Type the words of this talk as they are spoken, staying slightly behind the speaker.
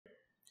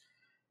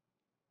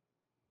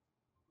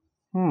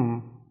Hmm.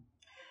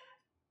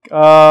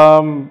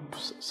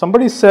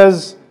 Somebody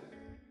says,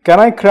 can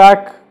I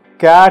crack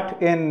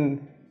CAT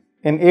in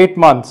 8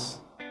 months?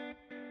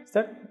 Is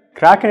that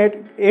crack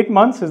in 8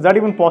 months? Is that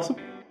even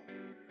possible?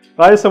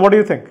 Rajesh, so what do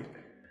you think?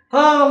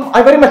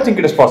 I very much think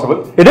it is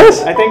possible. It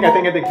is? I think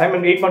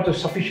 8 months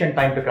is sufficient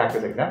time to crack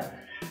this exam.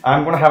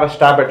 I'm going to have a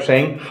stab at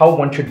saying how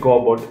one should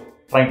go about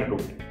trying to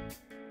do it.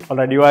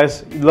 Alright, you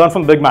guys learn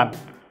from the big man.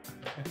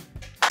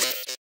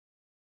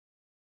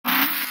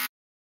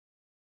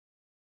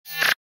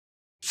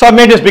 So I've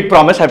made this big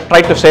promise. I've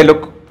tried to say,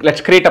 look,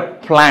 let's create a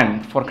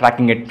plan for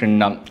cracking it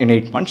in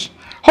 8 months.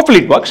 Hopefully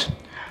it works.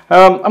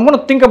 I'm going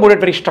to think about it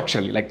very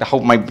structurally, like how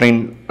my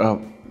brain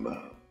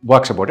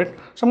works about it.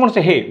 So I'm going to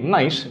say, hey,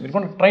 nice, we're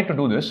going to try to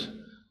do this.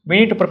 We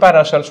need to prepare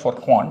ourselves for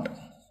Quant.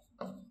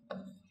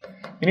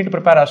 We need to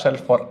prepare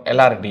ourselves for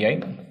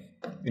LRDI.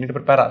 We need to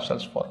prepare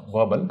ourselves for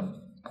verbal.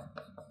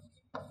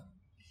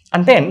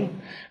 And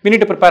then we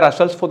need to prepare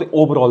ourselves for the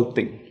overall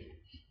thing.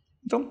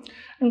 So,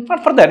 and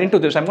further into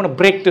this, I'm going to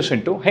break this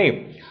into,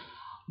 hey,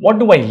 what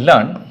do I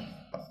learn?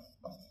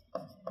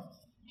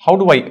 How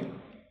do I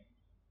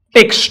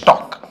take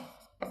stock?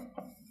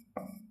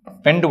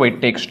 When do I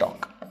take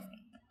stock?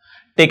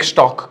 Take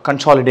stock,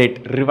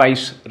 consolidate,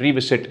 revise,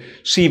 revisit,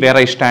 see where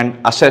I stand,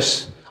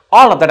 assess.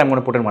 All of that I'm going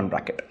to put in one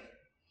bracket,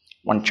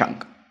 one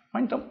chunk.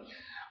 Right? So,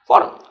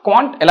 for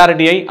Quant,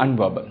 LRDI and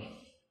verbal.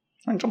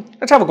 Right? So,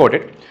 let's have a go at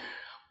it.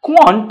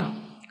 Quant,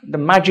 the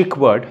magic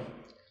word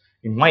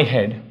in my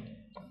head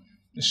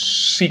is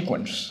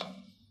sequence.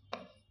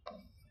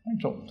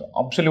 Right? So, the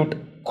absolute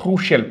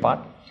crucial part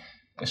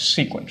is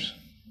sequence.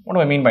 What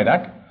do I mean by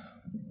that?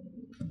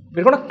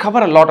 We're going to cover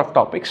a lot of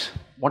topics.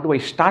 What do I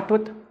start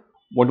with?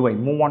 What do I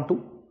move on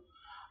to?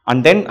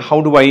 And then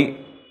how do I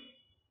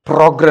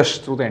progress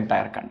through the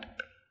entire content?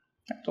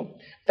 So,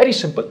 very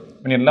simple.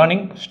 When you're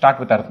learning, start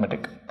with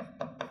arithmetic.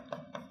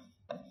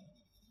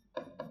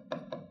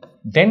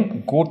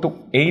 Then go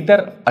to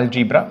either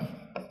algebra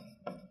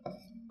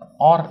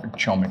or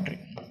geometry.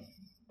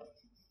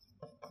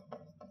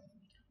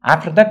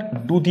 After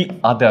that, do the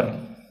other.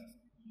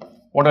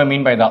 What do I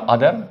mean by the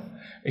other?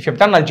 If you've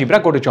done algebra,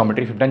 go to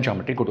geometry. If you've done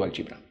geometry, go to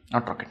algebra,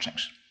 not rocket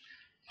science.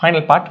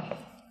 Final part,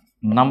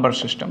 number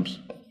systems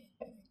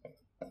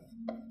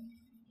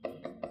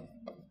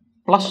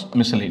plus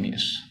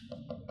miscellaneous.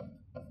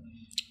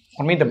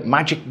 For me, the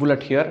magic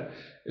bullet here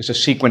is the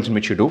sequence in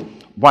which you do.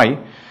 Why?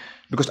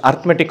 Because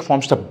arithmetic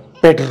forms the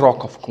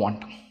bedrock of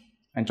Quant.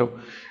 And so,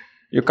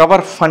 you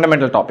cover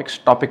fundamental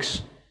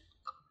topics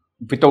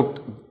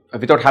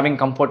without having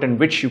comfort in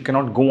which you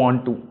cannot go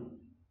on to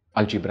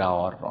algebra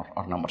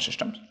or number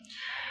systems.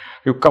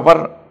 You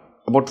cover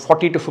about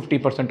 40 to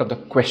 50% of the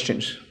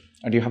questions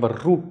and you have a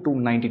route to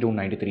 90 to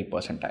 93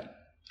 percentile.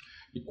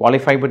 You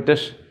qualify with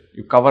this,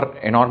 you cover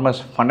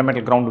enormous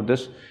fundamental ground with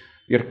this,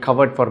 you're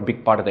covered for a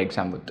big part of the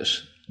exam with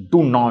this.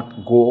 Do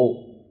not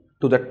go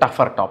to the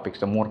tougher topics,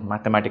 the more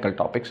mathematical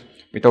topics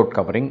without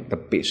covering the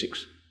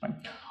basics. Right?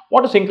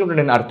 What is included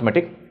in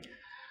arithmetic?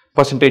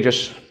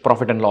 Percentages,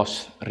 profit and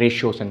loss,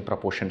 ratios and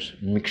proportions,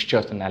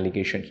 mixtures and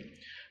alligations,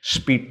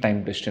 speed,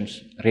 time,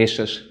 distance,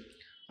 races,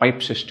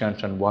 pipe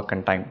systems and work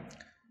and time,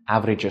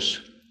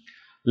 averages,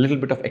 little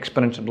bit of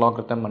exponential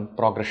logarithm and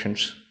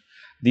progressions.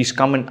 These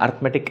come in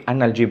arithmetic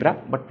and algebra,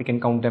 but we can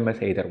count them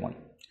as either one.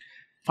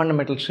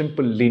 Fundamental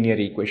simple linear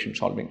equation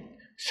solving,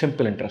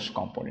 simple interest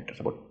compound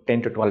interest, about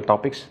 10 to 12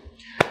 topics.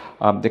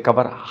 They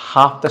cover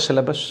half the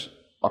syllabus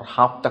or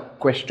half the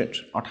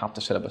questions, not half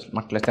the syllabus,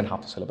 much less than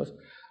half the syllabus,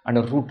 and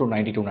a route to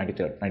 90 to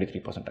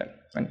 93 percentile.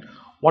 And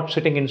what's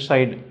sitting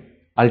inside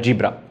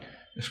algebra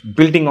is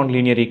building on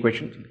linear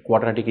equations,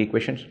 quadratic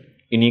equations,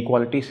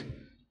 inequalities,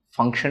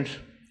 functions,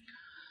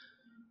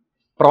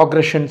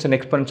 progressions and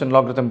exponents and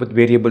logarithm with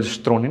variables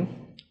thrown in,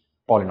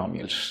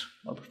 polynomials,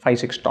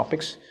 5-6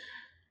 topics.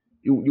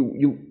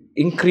 You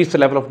increase the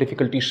level of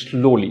difficulty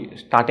slowly,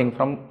 starting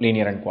from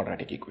linear and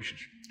quadratic equations.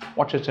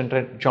 What's its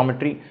interest?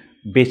 Geometry,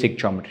 basic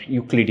geometry,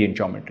 Euclidean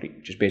geometry,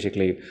 which is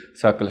basically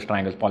circles,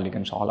 triangles,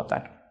 polygons, all of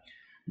that.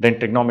 Then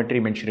trigonometry,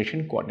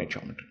 mensuration, coordinate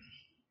geometry.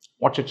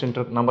 What's its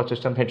interest? Number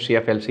system,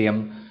 HCF,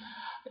 LCM,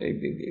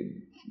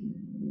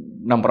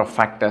 number of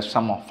factors,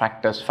 sum of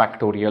factors,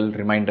 factorial,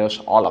 reminders,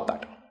 all of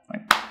that.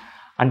 Right?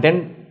 And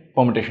then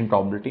permutation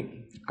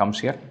probability comes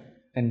here.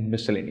 Then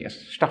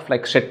miscellaneous stuff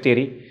like set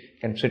theory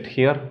can sit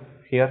here,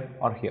 here,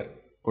 or here.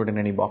 Put it in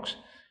any box.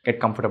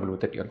 Get comfortable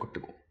with it. You're good to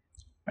go.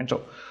 And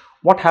so,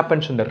 what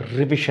happens in the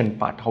revision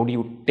part? How do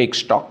you take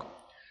stock?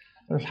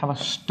 Let's have a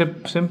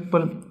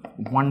simple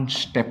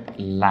one-step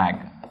lag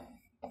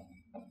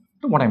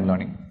to what I'm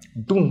learning.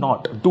 Do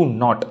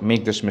not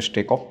make this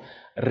mistake of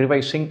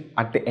revising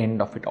at the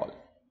end of it all.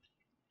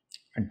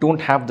 And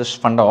don't have this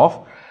funda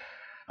of,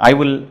 I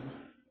will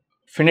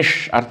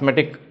finish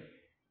arithmetic,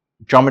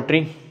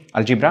 geometry,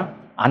 algebra,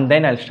 and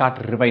then I'll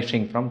start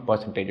revising from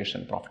percentages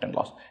and profit and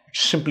loss. It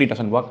simply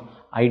doesn't work.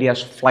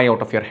 Ideas fly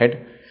out of your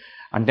head.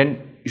 And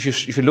then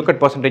if you look at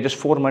percentages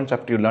 4 months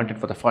after you learned it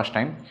for the first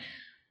time,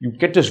 you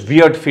get this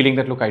weird feeling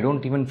that, look, I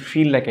don't even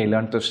feel like I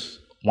learned this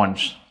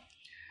once.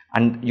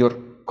 and you're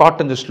caught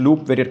in this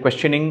loop where you're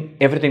questioning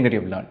everything that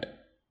you've learned.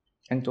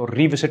 And so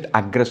revisit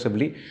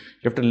aggressively.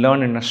 You have to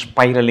learn in a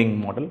spiraling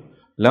model.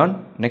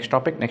 Learn, next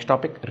topic,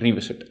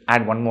 revisit.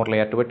 Add one more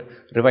layer to it.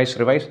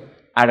 Revise,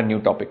 add a new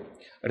topic.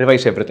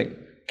 Revise everything.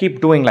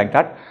 Keep doing like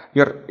that.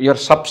 Your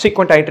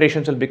subsequent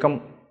iterations will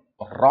become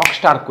rock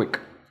star quick.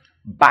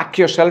 Back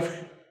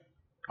yourself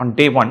on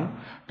day one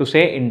to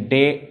say in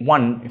day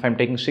one, if I'm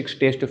taking 6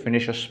 days to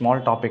finish a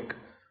small topic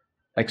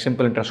like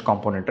simple interest,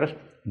 compound interest,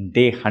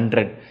 day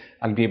 100,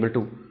 I'll be able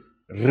to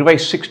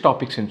revise 6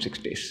 topics in 6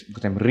 days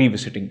because I'm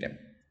revisiting them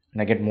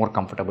and I get more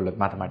comfortable with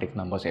mathematics,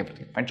 numbers,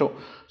 everything. Fine.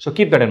 So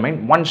keep that in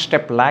mind. 1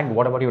 step lag,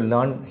 whatever you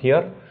learn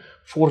here,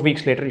 4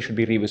 weeks later, you should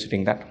be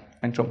revisiting that.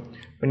 And so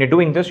when you're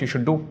doing this, you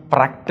should do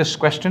practice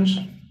questions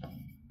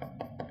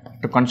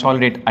to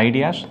consolidate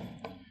ideas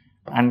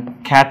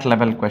and CAT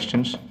level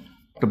questions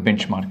to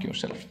benchmark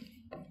yourself.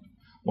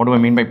 What do I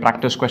mean by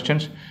practice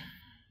questions?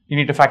 You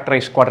need to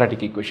factorize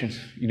quadratic equations.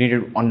 You need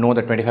to know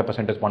that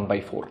 25% is 1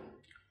 by 4.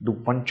 Do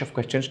bunch of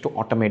questions to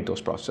automate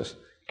those processes.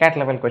 CAT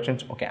level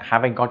questions, okay,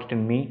 have I got it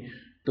in me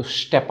to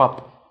step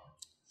up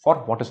for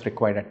what is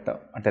required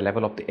at the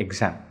level of the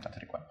exam? That's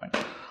the requirement.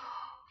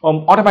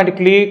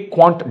 Automatically,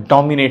 Quant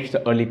dominates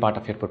the early part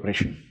of your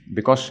preparation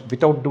because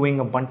without doing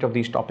a bunch of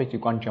these topics, you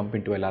can't jump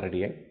into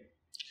LRDI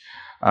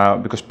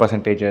because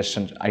percentages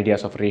and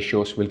ideas of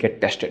ratios will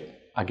get tested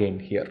again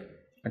here.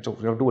 And so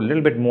we have to do a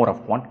little bit more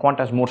of Quant. Quant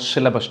has more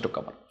syllabus to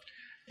cover.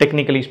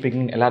 Technically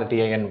speaking,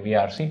 LRDI and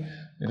VRC,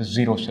 there is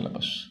 0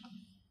 syllabus.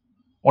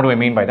 What do I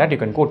mean by that? You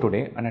can go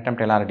today and attempt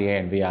LRDI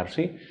and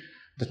VRC.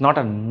 There's not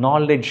a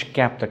knowledge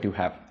gap that you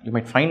have. You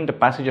might find the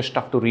passages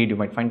tough to read. You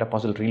might find the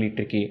puzzle really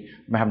tricky.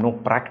 You may have no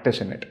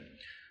practice in it.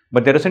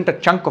 But there isn't a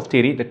chunk of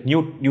theory that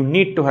you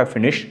need to have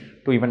finished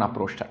to even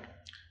approach that.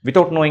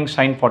 Without knowing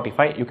sin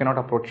 45, you cannot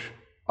approach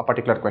a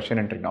particular question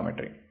in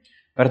trigonometry.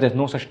 Whereas there's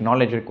no such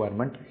knowledge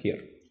requirement here.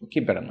 So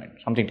keep that in mind.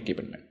 Something to keep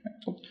in mind.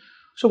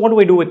 So what do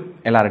I do with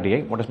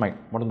LRDI? What is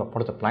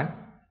the plan?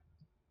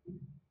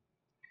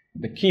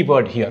 The key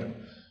word here,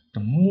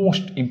 the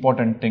most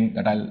important thing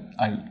that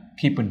I'll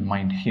keep in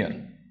mind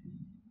here,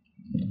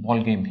 the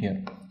ball game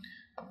here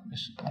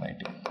is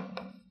writing.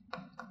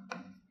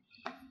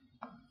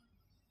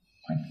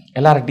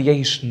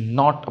 LRDI is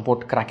not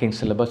about cracking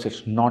syllabus.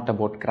 It's not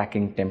about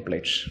cracking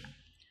templates.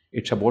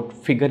 It's about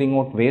figuring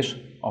out ways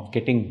of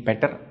getting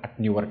better at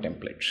newer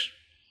templates.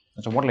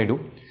 So what will I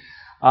do?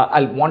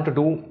 I'll want to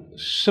do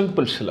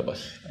simple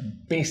syllabus,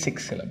 basic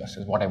syllabus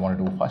is what I want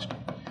to do first,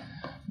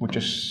 which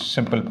is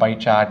simple pie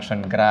charts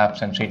and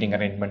graphs and seating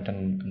arrangement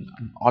and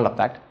all of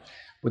that,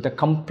 with a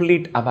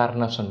complete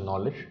awareness and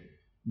knowledge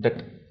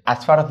that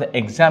as far as the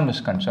exam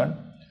is concerned,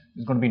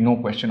 there's going to be no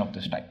question of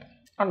this type.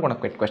 I'm going to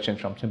get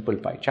questions from simple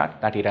pie chart.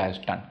 That era is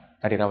done.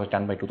 That era was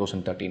done by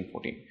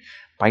 2013-14.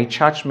 Pie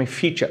charts may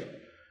feature,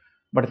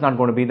 but it's not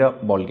going to be the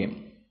ball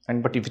game.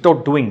 But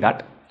without doing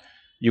that,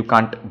 you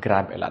can't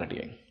grab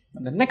LRDI.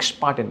 And the next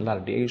part in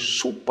LRDI is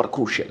super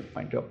crucial,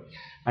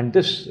 and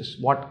this is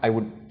what I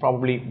would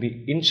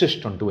probably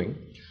insist on doing.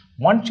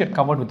 Once you're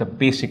covered with the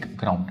basic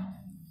ground,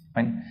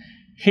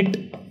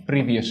 hit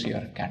previous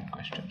year CAT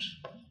questions.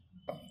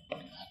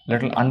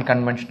 Little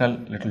unconventional,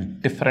 little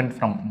different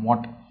from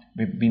what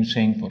we've been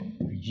saying for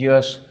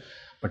years,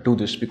 but do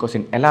this because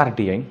in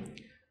LRDI,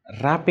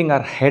 wrapping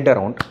our head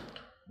around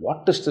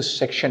what is this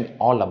section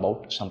all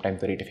about is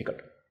sometimes very difficult.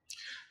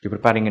 You're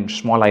preparing in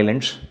small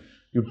islands.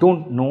 You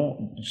don't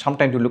know,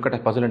 sometimes you look at a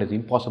puzzle and it's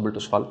impossible to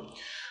solve.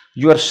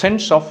 Your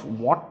sense of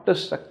what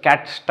is a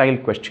CAT style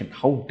question,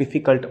 how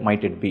difficult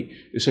might it be?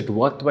 Is it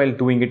worthwhile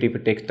doing it if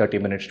it takes 30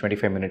 minutes,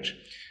 25 minutes?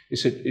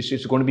 Is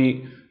it going to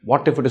be,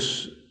 what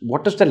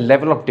is the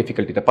level of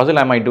difficulty? The puzzle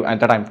I might do and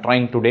that I'm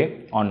trying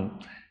today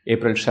on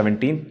April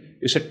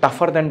 17th, is it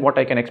tougher than what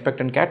I can expect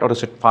in CAT or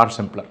is it far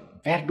simpler?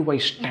 Where do I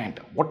stand?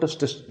 What is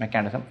this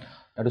mechanism?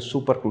 That is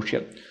super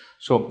crucial.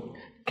 So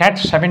CAT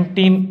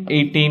 17,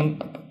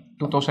 18,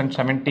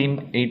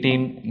 2017,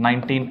 18,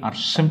 19 are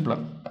simpler.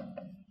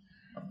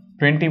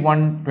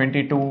 21,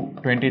 22,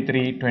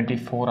 23,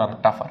 24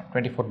 are tougher.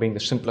 24 being the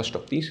simplest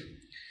of these.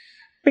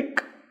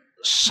 Pick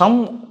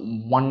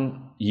some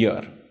one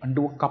year and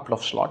do a couple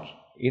of slots,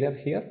 either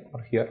here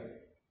or here,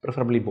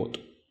 preferably both.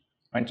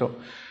 Right? So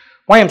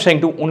why I'm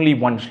saying do only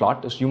one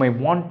slot is you may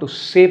want to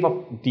save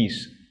up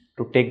these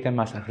to take them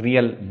as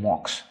real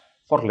mocks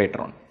for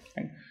later on.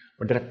 Right?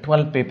 But there are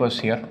 12 papers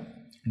here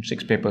and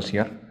 6 papers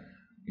here.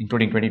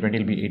 Including 2020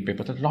 will be 8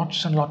 papers. There's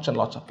lots and lots and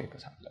lots of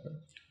papers available.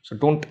 So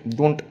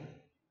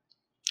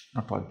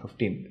not 12,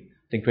 15.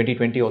 I think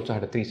 2020 also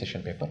had a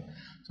 3-session paper.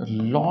 So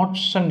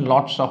lots and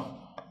lots of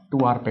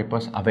 2-hour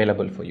papers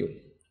available for you.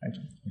 Right?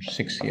 So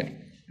 6 here.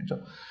 Right?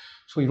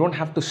 So you don't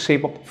have to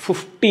save up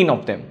 15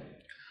 of them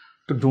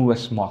to do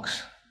as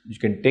mocks. You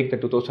can take the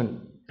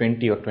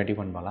 2020 or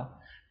 21 wala,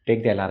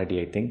 take the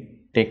LRDI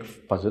thing,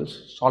 take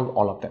puzzles, solve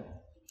all of them.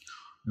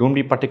 Don't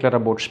be particular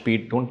about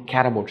speed. Don't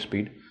care about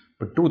speed.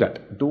 But do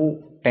that.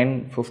 Do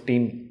 10,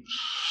 15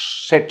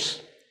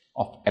 sets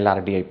of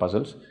LRDI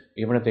puzzles,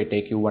 even if they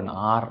take you an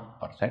hour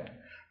per set,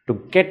 to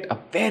get a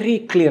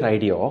very clear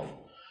idea of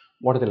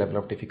What is the level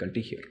of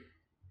difficulty here?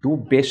 Do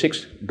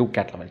basics, do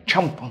cat level,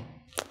 jump.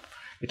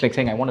 It's like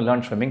saying, I want to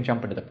learn swimming,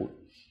 jump into the pool.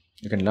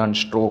 You can learn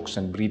strokes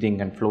and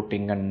breathing and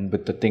floating and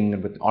with the thing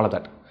and with all of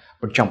that.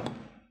 But jump,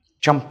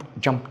 jump,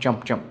 jump,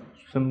 jump, jump.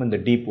 Swim in the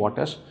deep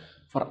waters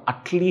for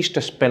at least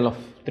a spell of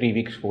 3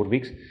 weeks, 4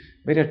 weeks,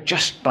 where you're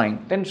just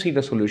trying, then see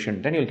the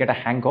solution. Then you'll get a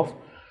hang of,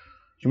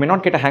 you may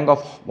not get a hang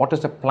of what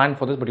is the plan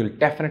for this, but you'll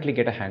definitely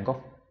get a hang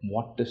of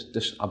what is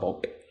this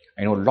about.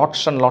 I know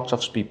lots and lots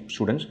of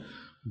students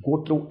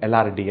go through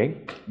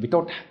LRDI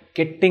without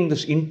getting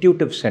this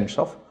intuitive sense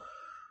of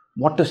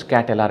what is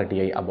CAT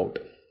LRDI about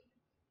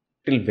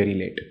till very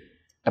late.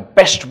 The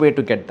best way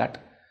to get that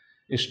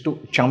is to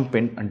jump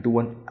in and do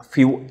a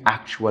few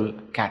actual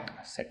CAT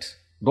sets.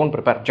 Don't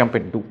prepare, jump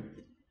in, do.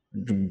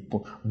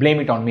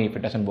 Blame it on me if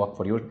it doesn't work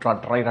for you.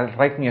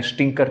 Write me a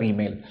stinker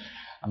email.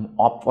 I'm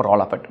up for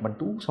all of it, but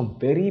do some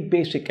very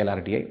basic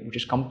LRDI, which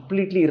is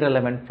completely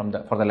irrelevant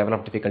for the level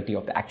of difficulty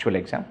of the actual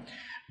exam.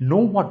 Know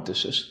what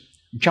this is.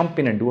 Jump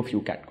in and do a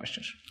few CAT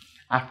questions.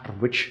 After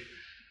which,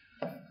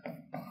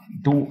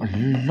 do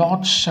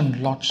lots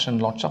and lots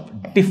and lots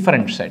of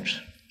different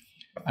sets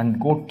and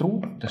go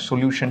through the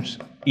solutions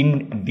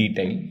in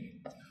detail.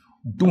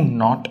 Do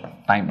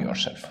not time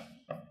yourself.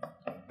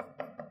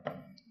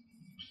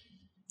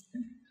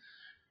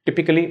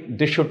 Typically,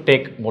 this should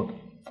take about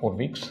 4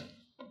 weeks.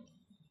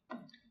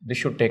 This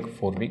should take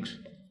 4 weeks.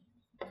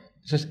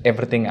 This is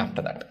everything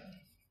after that.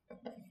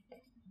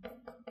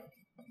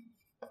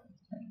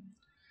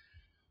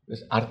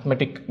 This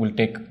arithmetic will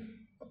take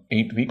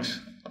 8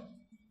 weeks.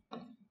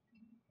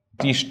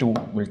 These two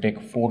will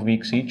take 4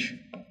 weeks each.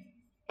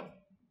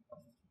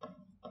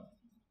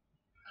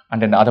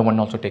 And then the other one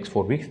also takes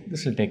 4 weeks.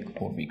 This will take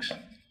 4 weeks.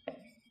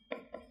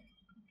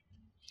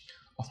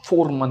 A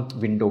 4-month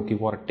window,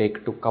 give or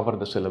take, to cover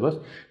the syllabus,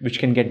 which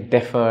can get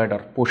deferred or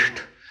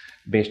pushed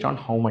based on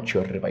how much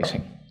you are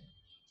revising.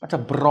 That's a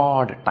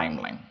broad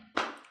timeline.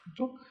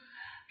 So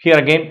here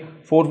again,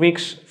 4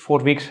 weeks,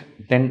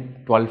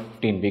 then 12,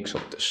 15 weeks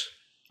of this.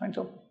 Right?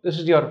 So this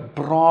is your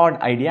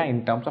broad idea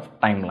in terms of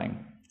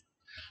timeline.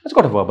 Let's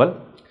go to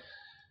verbal.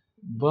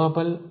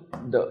 Verbal,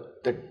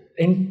 the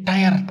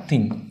entire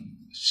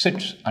thing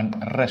sits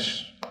and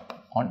rests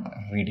on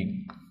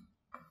reading.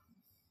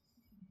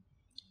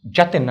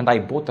 Jatin and I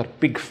both are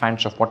big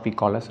fans of what we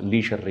call as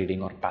leisure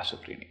reading or passive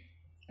reading.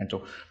 And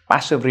so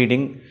passive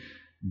reading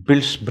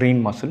builds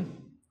brain muscle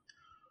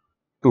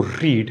to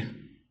read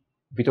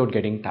without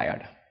getting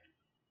tired.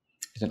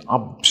 It's an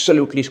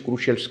absolutely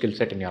crucial skill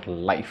set in your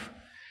life,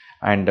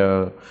 and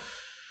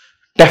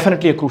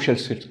definitely a crucial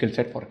skill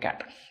set for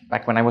CAT.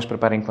 Back when I was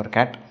preparing for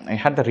CAT, I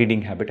had the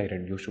reading habit. I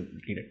used to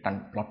read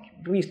a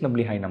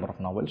reasonably high number of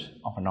novels,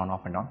 off and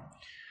on.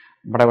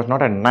 But I was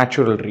not a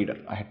natural reader.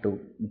 I had to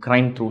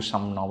grind through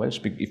some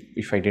novels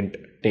if I didn't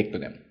take to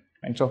them.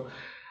 And so,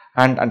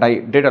 and I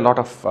did a lot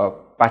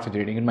of passage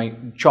reading. In my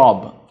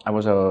job, I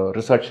was a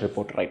research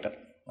report writer.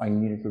 I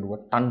needed to do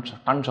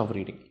tons of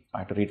reading. I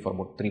had to read for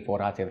about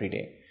 3-4 hours every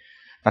day.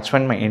 That's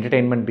when my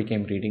entertainment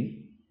became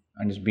reading,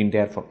 and it's been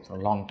there for a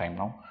long time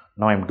now.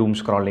 Now I'm doom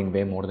scrolling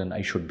way more than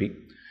I should be.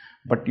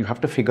 But you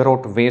have to figure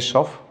out ways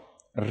of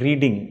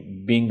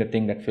reading being the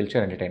thing that fills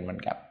your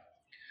entertainment gap.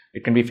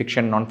 It can be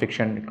fiction,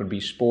 non-fiction, it could be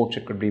sports,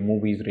 it could be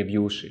movies,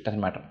 reviews, it doesn't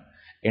matter.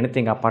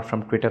 Anything apart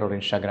from Twitter or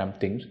Instagram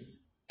things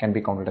can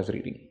be counted as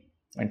reading.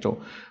 And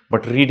so,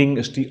 but reading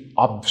is the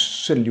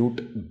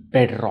absolute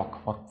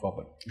bedrock for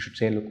verbal. You should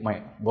say, look,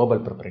 my verbal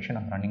preparation,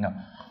 I'm running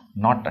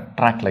not a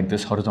track like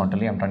this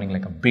horizontally, I'm running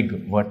like a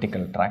big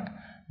vertical track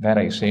where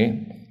I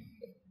say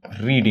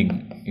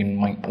reading in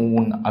my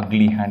own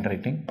ugly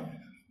handwriting,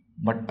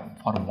 but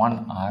for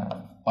 1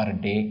 hour per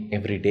day,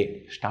 every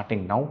day,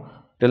 starting now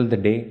till the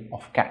day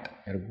of CAT.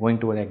 You're going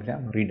to an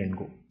exam, read and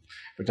go.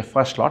 If it's the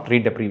first slot,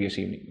 read the previous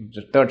evening. If it's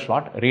the third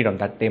slot, read on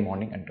that day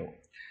morning and go.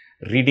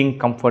 Reading,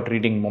 comfort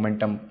reading,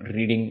 momentum,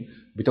 reading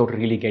without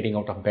really getting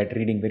out of bed,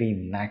 reading very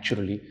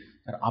naturally,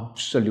 are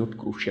absolute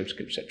crucial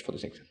skill sets for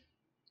this exam.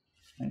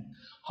 Right?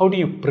 How do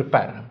you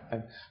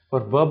prepare?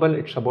 For verbal,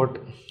 it's about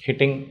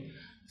hitting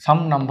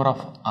some number of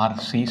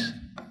RCs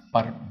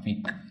per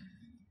week.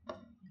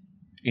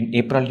 In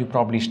April, you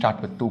probably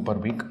start with 2 per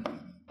week.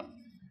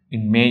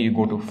 In May, you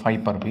go to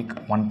 5 per week,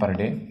 1 per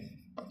day.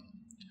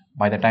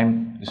 By the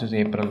time this is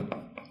April,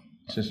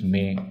 this is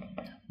May.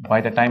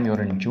 By the time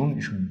you're in June,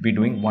 you should be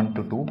doing 1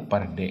 to 2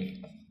 per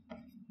day.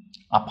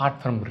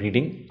 Apart from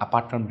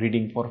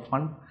reading for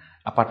fun,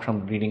 apart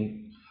from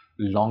reading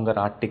longer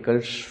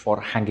articles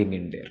for hanging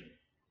in there.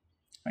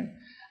 Right?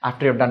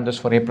 After you've done this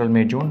for April,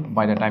 May, June,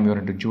 by the time you're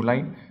into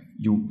July,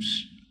 you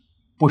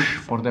push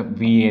for the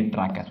VA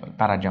track as well,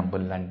 para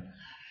jumble and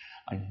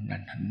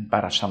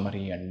para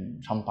summary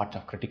and some parts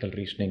of critical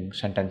reasoning,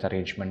 sentence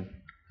arrangement,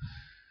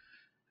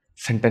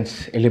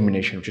 sentence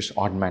elimination, which is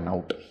odd man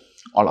out,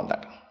 all of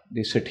that.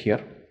 They sit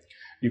here.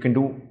 You can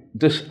do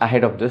this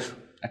ahead of this,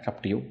 that's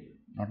up to you,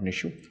 not an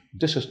issue.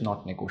 This is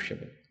not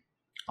negotiable,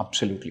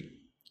 absolutely.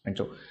 And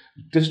so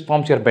this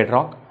forms your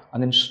bedrock,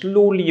 and then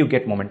slowly you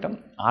get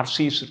momentum.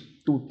 RC is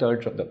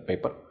 2/3 of the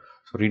paper.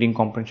 So reading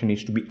comprehension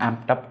needs to be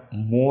amped up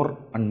more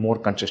and more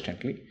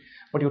consistently.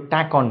 But you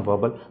tack on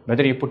verbal,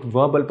 whether you put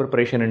verbal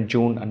preparation in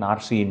June and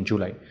RC in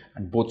July,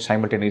 and both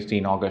simultaneously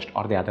in August,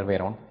 or the other way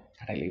around,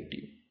 that I leave to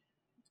you.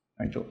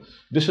 And so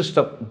this is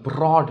the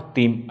broad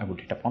theme I would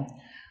hit upon.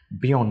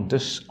 Beyond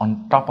this,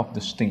 on top of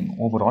this thing,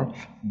 overall,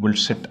 we'll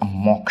set a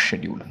mock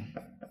schedule.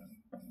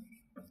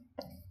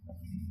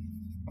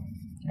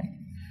 Okay.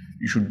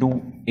 You should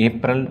do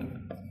April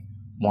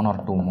 1 or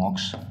 2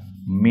 mocks,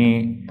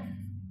 May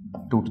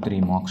 2 to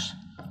 3 mocks.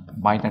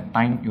 By the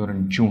time you're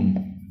in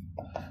June,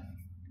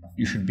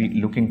 you should be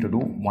looking to do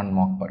 1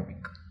 mock per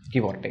week,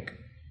 give or take.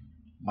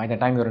 By the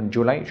time you're in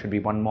July, it should be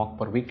 1 mock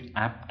per week,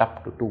 amped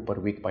up to 2 per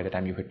week by the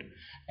time you hit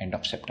end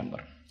of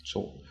September.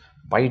 So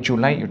by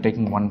July, you're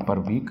taking 1 per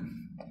week.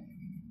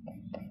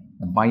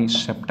 By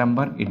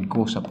September, it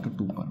goes up to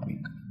 2 per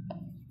week.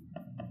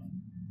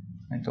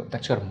 And so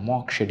that's your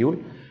mock schedule,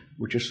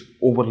 which is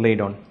overlaid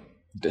on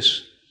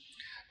this.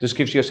 This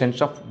gives you a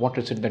sense of what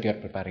is it that you're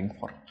preparing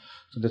for.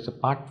 So there's a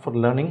part for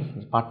learning,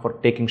 there's a part for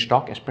taking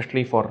stock,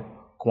 especially for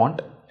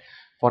Quant.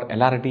 For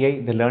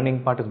LRDI, the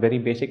learning part is very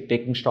basic.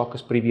 Taking stock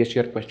is previous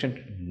year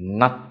question,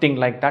 nothing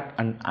like that,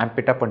 and amp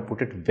it up and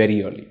put it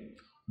very early.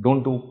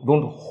 Don't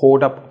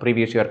hold up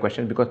previous year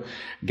questions, because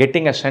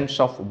getting a sense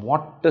of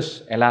what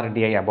is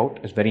LRDI about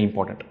is very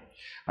important.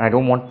 And I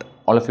don't want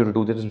all of you to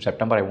do this in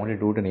September. I want you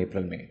to do it in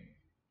April, May.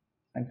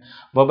 And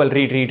verbal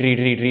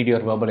read, your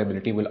verbal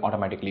ability will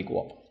automatically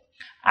go up.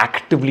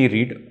 Actively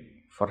read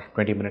for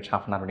 20 minutes,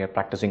 half an hour when you're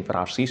practicing for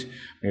RCs.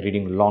 You're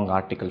reading long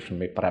articles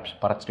from perhaps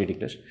Bharat's reading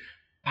this.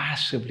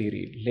 Passively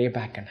read, lay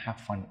back and have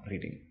fun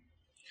reading.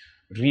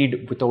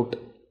 Read without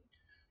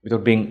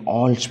being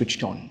all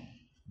switched on.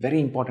 Very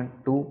important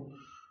to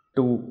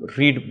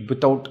read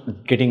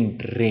without getting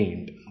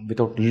drained,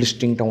 without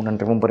listing down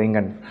and remembering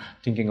and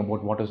thinking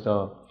about what is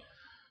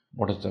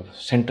the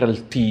central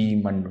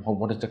theme and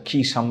what is the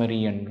key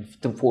summary and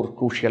the 4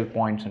 crucial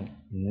points, and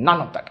none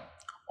of that.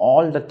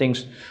 All the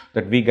things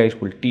that we guys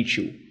will teach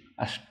you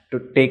as to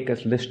take a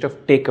list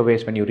of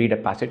takeaways when you read a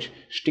passage,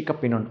 stick a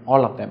pin on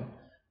all of them,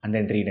 and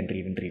then read and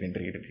read and read and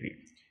read and read.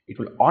 It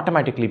will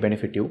automatically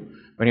benefit you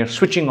when you're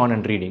switching on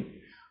and reading.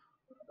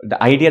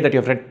 The idea that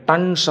you've read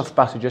tons of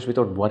passages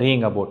without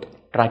worrying about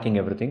tracking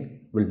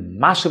everything will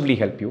massively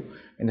help you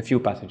in the few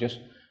passages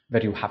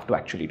where you have to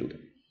actually do them.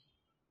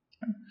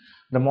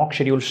 The mock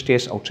schedule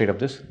stays outside of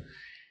this.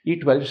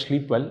 Eat well,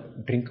 sleep well,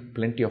 drink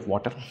plenty of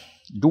water.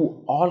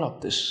 Do all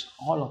of these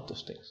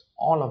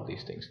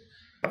things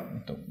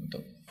with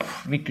a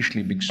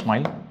freakishly big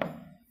smile.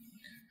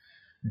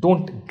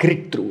 Don't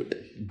grin through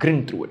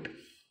it.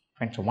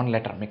 And so 1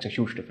 letter makes a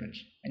huge difference.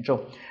 And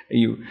so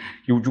you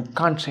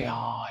can't say,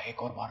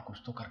 ek aur baar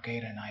kuch to karke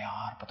hi rehna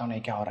yaar, pata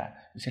nahi kya ho raha hai.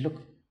 You say, look, I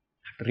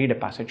have to read a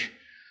passage,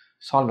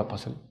 solve a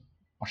puzzle.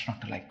 What's not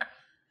to like?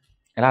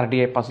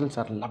 LRDI puzzles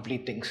are lovely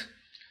things.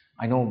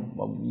 I know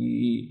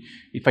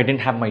if I didn't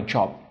have my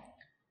job,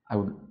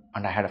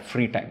 and I had a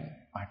free time,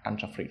 I had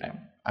tons of free time,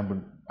 I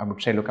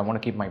would say, look, I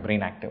want to keep my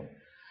brain active.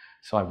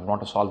 So I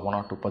want to solve 1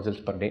 or 2 puzzles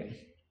per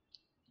day.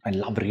 I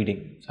love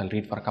reading, so I'll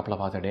read for a couple of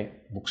hours a day,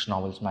 books,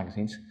 novels,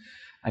 magazines.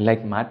 I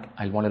like math.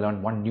 I'll want to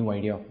learn 1 new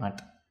idea of math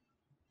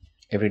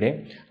every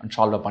day and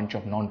solve a bunch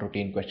of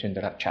non-routine questions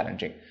that are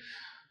challenging.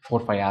 4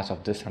 or 5 hours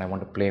of this, and I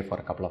want to play for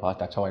a couple of hours.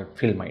 That's how I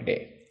fill my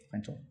day.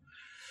 And so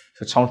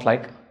it sounds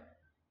like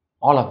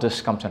all of this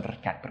comes under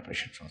CAT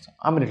preparation. So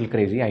I'm a little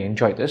crazy. I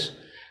enjoy this.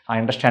 I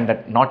understand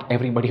that not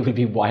everybody will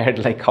be wired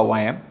like how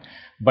I am,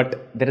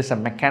 but there is a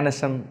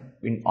mechanism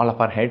in all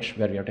of our heads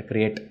where we have to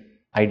create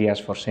ideas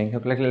for saying,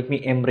 okay, let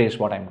me embrace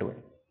what I'm doing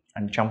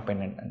and jump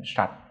in and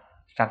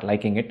start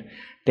liking it.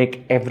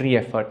 Take every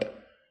effort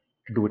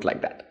to do it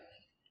like that,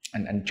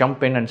 and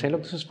jump in and say,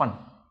 look, this is fun.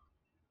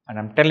 And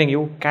I'm telling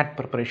you, CAT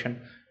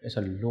preparation is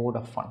a load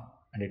of fun,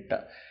 and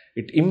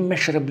it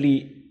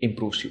immeasurably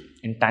improves you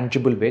in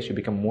tangible ways. You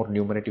become more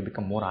numerate, you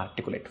become more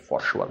articulate,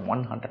 for sure,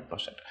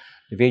 100%.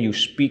 The way you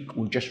speak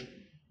will just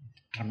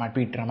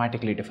be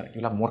dramatically different.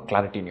 You'll have more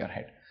clarity in your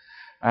head,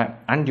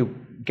 and you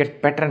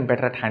get better and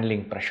better at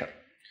handling pressure.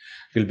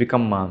 You'll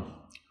become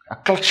a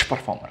clutch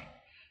performer.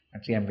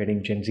 Actually, I'm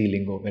getting Gen Z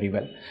lingo very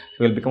well.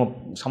 So you'll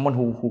become someone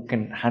who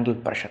can handle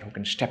pressure, who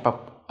can step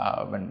up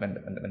when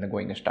the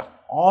going is tough.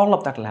 All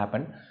of that will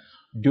happen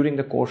during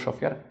the course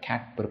of your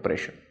CAT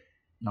preparation.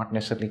 Not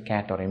necessarily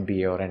CAT or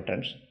MBA or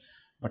entrance,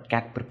 but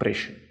CAT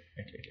preparation.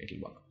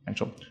 It'll work. And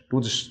so do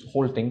this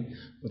whole thing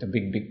with a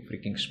big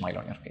freaking smile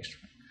on your face.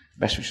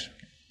 Best wishes.